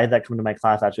the guys that come to my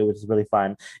class actually, which is really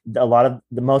fun.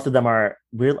 Most of them are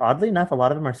oddly enough, a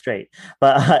lot of them are straight,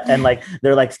 but and like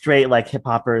they're like straight like hip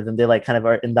hoppers, and they like kind of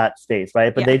are in that space,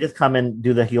 right? But they just come and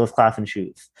do the heels class and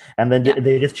shoes, and then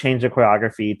they just change the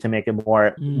choreography to make it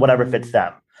more whatever fits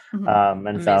them. And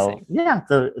amazing.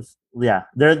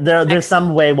 There's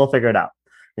some way we'll figure it out.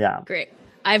 Yeah, great.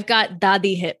 I've got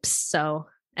dadi hips, so.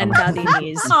 And dadi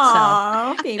knees.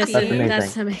 Aww,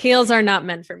 so heels are not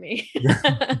meant for me.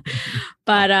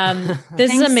 But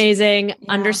this is amazing. Yeah.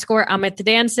 _ Amit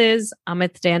Dances,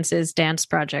 Amit Dances,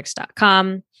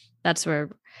 danceprojects.com. That's where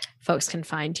folks can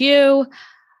find you.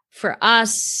 For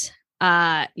us,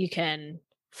 you can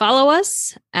follow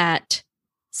us at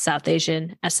South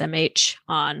Asian SMH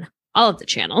on all of the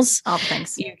channels. All the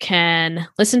things. You can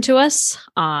listen to us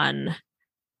on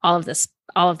all of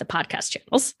the podcast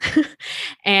channels.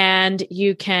 And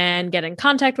you can get in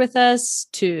contact with us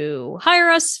to hire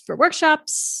us for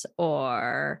workshops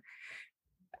or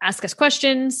ask us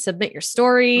questions, submit your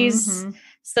stories,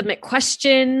 submit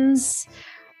questions,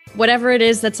 whatever it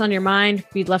is that's on your mind.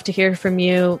 We'd love to hear from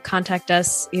you. Contact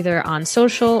us either on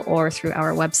social or through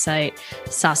our website,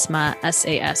 sasmha,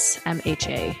 SASMHA.org.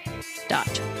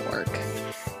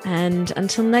 And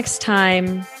until next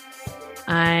time,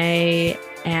 I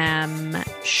am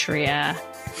Shreya.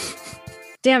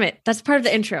 Damn it. That's part of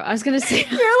the intro. I was going to say.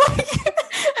 You're like,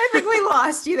 I think we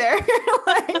lost you there.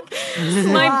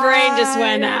 My brain just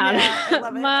went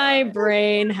out. My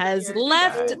brain has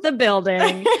left the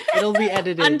building. It'll be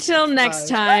edited. Until next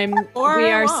time,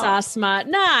 we are Sasmha.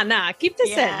 Nah. Keep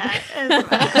this in.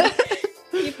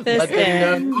 Keep this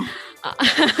in.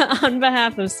 On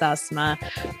behalf of Sasmha,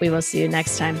 we will see you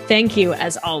next time. Thank you,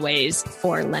 as always,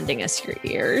 for lending us your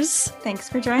ears. Thanks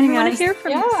for joining us. I want to hear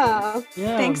from you.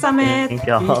 Yeah. Thanks, Amit. Thank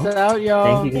y'all. Peace out,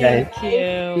 y'all. Thank you, guys.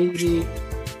 Thank you.